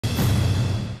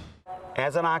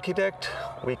As an architect,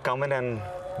 we come in and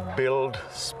build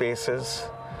spaces.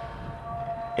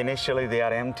 Initially, they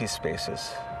are empty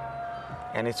spaces.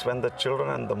 And it's when the children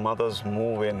and the mothers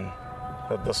move in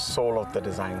that the soul of the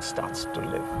design starts to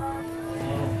live.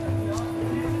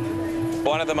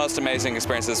 One of the most amazing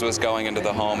experiences was going into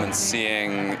the home and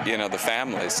seeing, the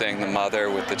family, seeing the mother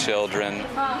with the children.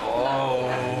 Oh,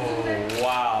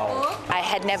 wow. I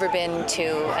had never been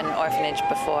to an orphanage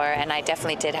before, and I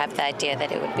definitely did have the idea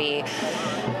that it would be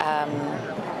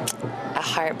a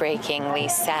heartbreakingly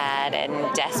sad and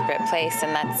desperate place,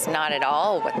 and that's not at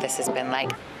all what this has been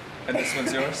like. And this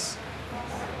one's yours?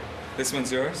 This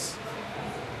one's yours?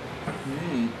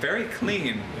 Very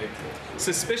clean.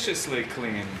 Suspiciously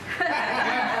clean. You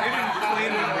didn't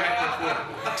clean them right before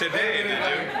today, did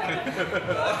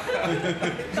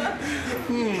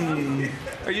you?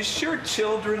 Are you sure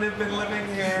children have been living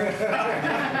here?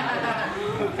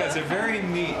 You guys are very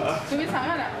neat.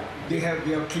 We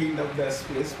have cleaned up that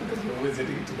space because we're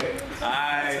visiting today.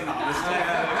 I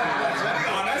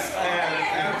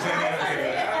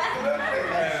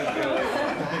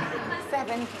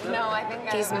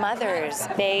These mothers,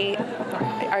 they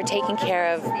are taking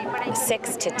care of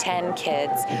 6 to 10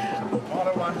 kids,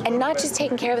 and not just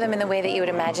taking care of them in the way that you would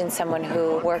imagine someone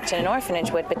who worked in an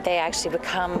orphanage would, but they actually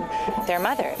become their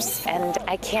mothers. And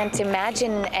I can't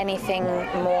imagine anything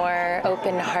more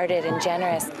open-hearted and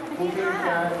generous. Oh,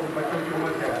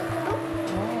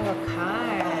 a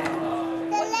car.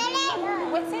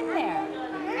 What's in there?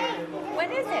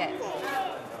 What is it?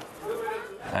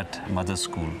 At mother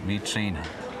school, we train her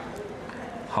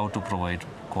how to provide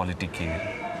quality care,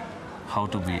 how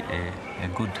to be a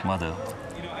good mother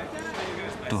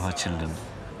to her children.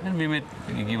 And we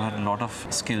give her a lot of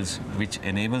skills which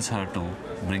enables her to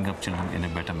bring up children in a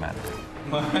better manner.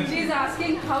 She's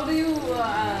asking, how do you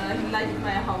like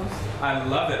my house? I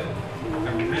love it.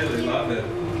 I really love it.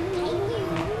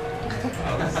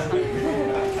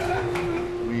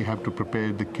 We have to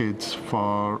prepare the kids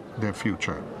for their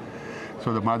future.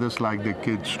 So the mothers like their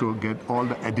kids to get all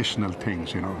the additional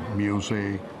things,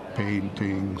 music,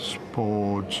 painting,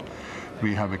 sports.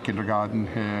 We have a kindergarten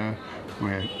here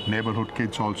where neighborhood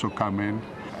kids also come in.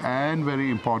 And very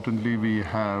importantly, we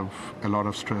have a lot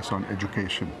of stress on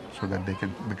education so that they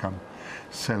can become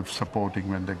self-supporting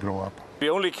when they grow up.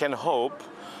 We only can hope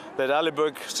that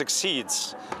Alibaug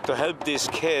succeeds to help these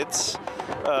kids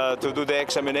to do their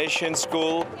examination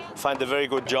school, find a very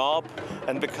good job,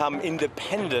 and become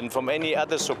independent from any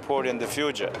other support in the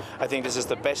future. I think this is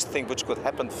the best thing which could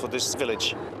happen for this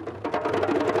village.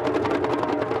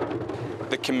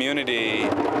 The community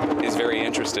is very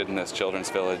interested in this children's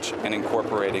village and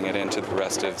incorporating it into the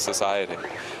rest of society.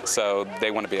 So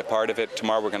they want to be a part of it.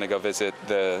 Tomorrow we're going to go visit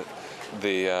the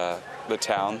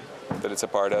town that it's a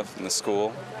part of and the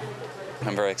school.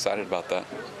 I'm very excited about that.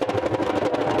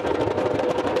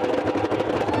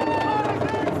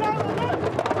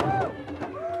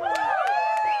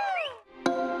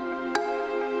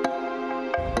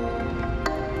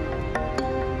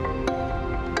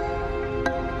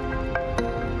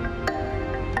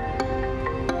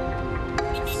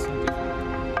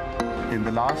 In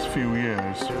the last few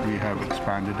years, we have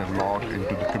expanded a lot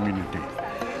into the community.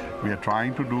 We are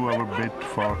trying to do our bit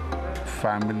for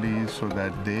families so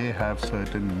that they have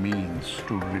certain means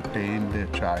to retain their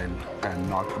child and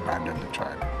not abandon the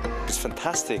child. It's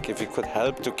fantastic if we could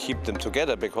help to keep them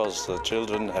together because the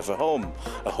children have a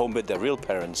home with their real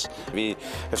parents. We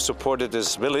have supported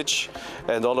this village,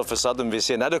 and all of a sudden we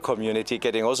see another community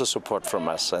getting also support from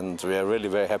us, and we are really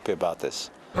very happy about this.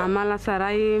 आम्हाला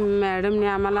सराई मॅडमने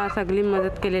आम्हाला सगळी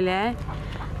मदत केलेली आहे.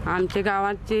 आमच्या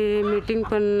गावाची meeting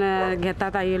पण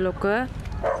घेतात आई लोक,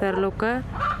 सर लोक,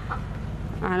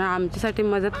 आणि आमच्यासाठी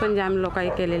मदत पण जाम लोकांनी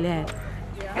केलेली आहे.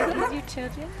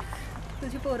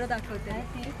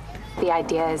 The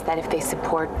idea is that if they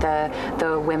support the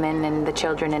women and the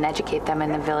children and educate them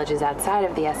in the villages outside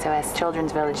of the SOS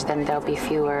Children's Village, then there'll be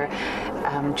fewer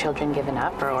children given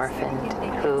up or orphaned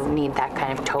who need that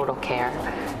kind of total care.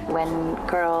 When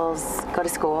girls go to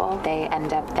school, they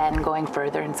end up then going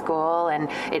further in school, and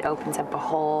it opens up a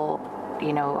whole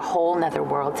nother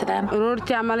world to them.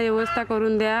 रोडची आम्हाला व्यवस्था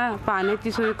करून द्या,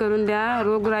 पाण्याची सोय करून द्या,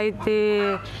 रोगराईची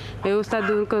व्यवस्था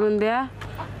दूर करून द्या,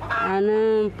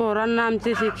 आणि पोरांना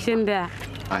आमचे शिक्षण द्या.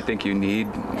 I think you need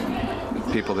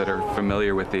people that are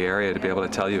familiar with the area to be able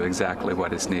to tell you exactly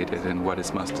what is needed and what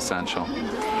is most essential.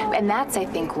 And that's, I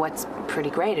think, what's pretty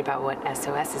great about what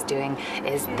SOS is doing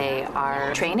is they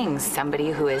are training somebody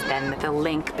who is then the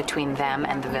link between them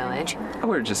and the village.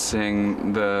 We're just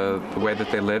seeing the way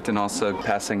that they lived and also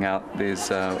passing out these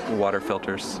water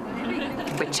filters.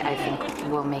 Which I think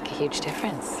will make a huge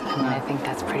difference. I mean, I think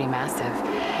that's pretty massive.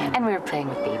 And we were playing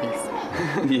with babies.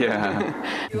 Yeah.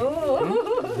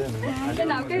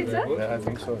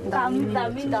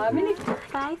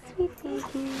 Bye, sweetie.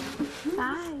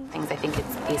 Bye. I think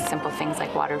it's these simple things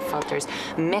like water filters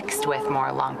mixed with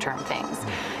more long-term things,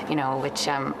 you know, which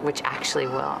actually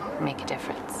will make a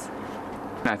difference.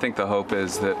 I think the hope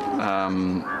is that,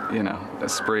 you know,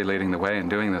 ESPRIT leading the way in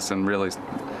doing this and really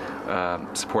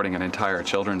supporting an entire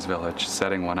children's village,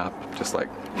 setting one up, just like,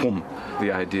 boom.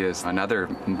 The idea is another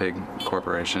big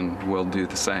corporation will do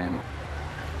the same.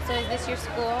 So is this your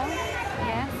school?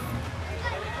 Yes.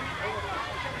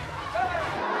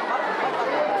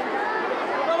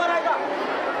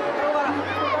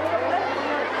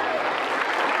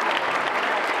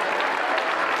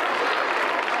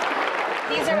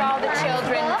 These are all the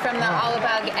children from the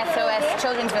Alibaug SOS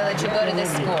Children's Village who go to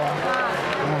this school.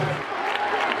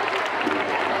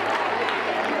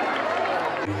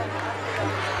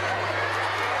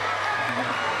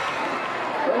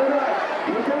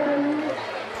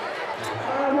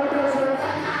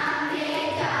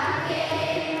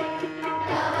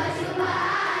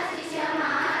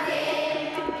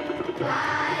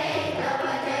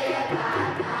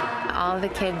 All the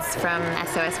kids from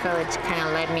SOS Village kind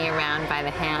of led me around by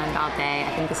the hand all day.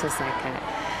 I think this was like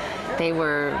they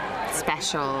were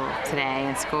special today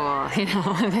in school, you know,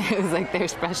 it was like their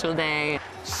special day.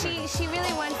 She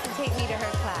really wants to take me to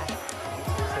her class.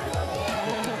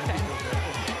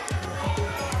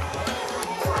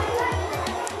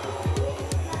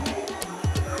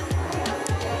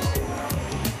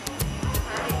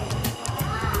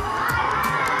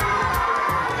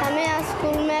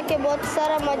 के बहुत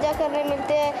सारा मज़ा करने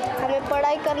मिलते हैं, हमें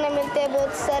पढ़ाई करने मिलते हैं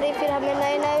बहुत सारी, फिर हमें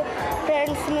नए नए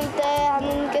फ्रेंड्स मिलते हैं, हम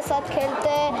उनके साथ खेलते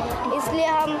हैं, इसलिए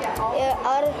हम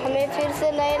और हमें फिर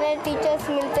से नए नए टीचर्स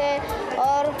मिलते हैं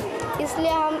और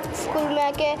इसलिए हम स्कूल में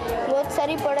आके बहुत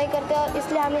सारी पढ़ाई करते हैं और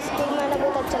इसलिए हमें स्कूल में आना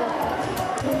बहुत अच्छा लगता है.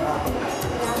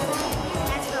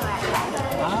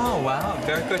 Oh, wow,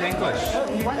 very good English.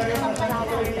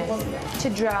 To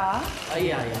draw?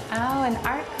 Oh, an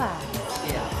art class.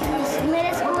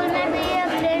 मेरे स्कूल में भी ये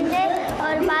फ्रेंड है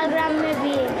और बालग्राम में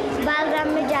भी है, बालग्राम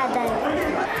में ज़्यादा है.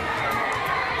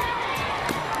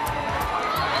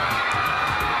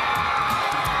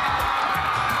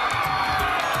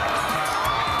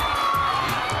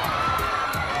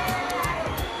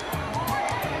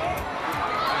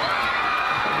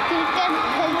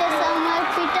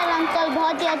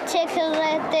 अच्छे खेल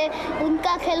रहे थे,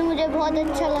 उनका खेल मुझे बहुत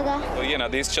अच्छा लगा. Well, you know,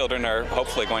 these children are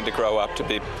hopefully going to grow up to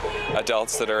be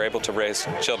adults that are able to raise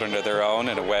children of their own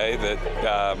in a way that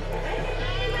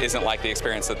isn't like the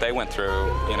experience that they went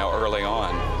through, you know, early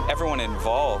on. Everyone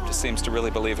involved seems to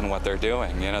really believe in what they're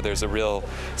doing. You know, there's a real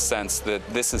sense that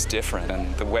this is different,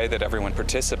 and the way that everyone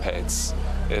participates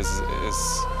is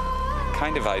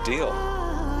kind of ideal.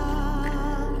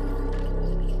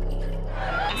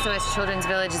 SOS Children's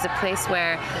Village is a place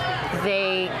where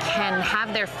they can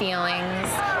have their feelings,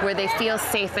 where they feel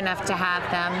safe enough to have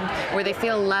them, where they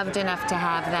feel loved enough to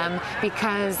have them,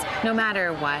 because no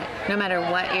matter what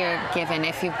you're given,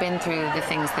 if you've been through the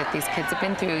things that these kids have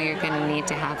been through, you're going to need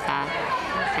to have that.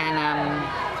 And,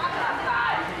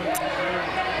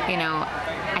 you know,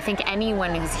 I think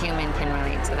anyone who's human can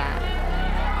relate to that.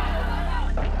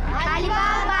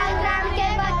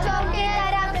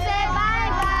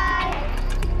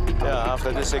 Yeah,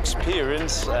 after this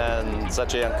experience and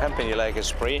such a young company like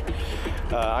ESPRIT,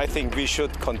 I think we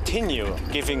should continue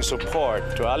giving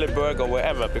support to Alibaug or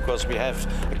wherever, because we have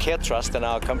a care trust in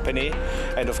our company,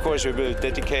 and of course we will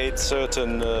dedicate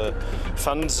certain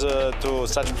funds to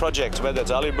such projects, whether it's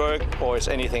Alibaug or it's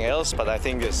anything else. But I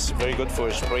think it's very good for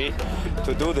ESPRIT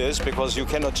to do this, because you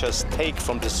cannot just take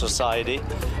from the society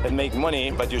and make money,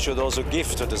 but you should also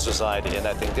give to the society, and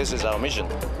I think this is our mission.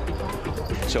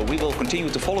 So we will continue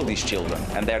to follow these children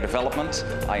and their development.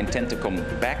 I intend to come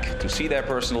back to see their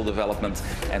personal development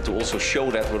and to also show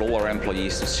that with all our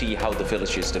employees to see how the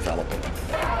village is developing.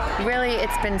 Really,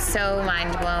 it's been so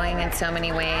mind-blowing in so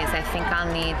many ways. I think I'll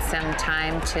need some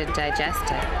time to digest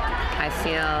it. I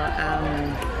feel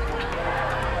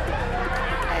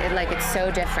like it's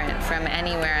so different from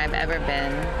anywhere I've ever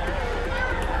been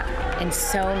in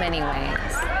so many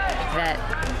ways that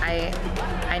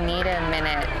I need a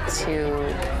minute to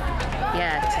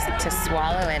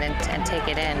swallow it and take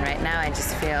it in. Right now, I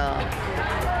just feel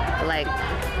like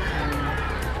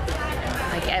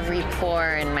every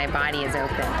pore in my body is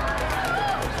open.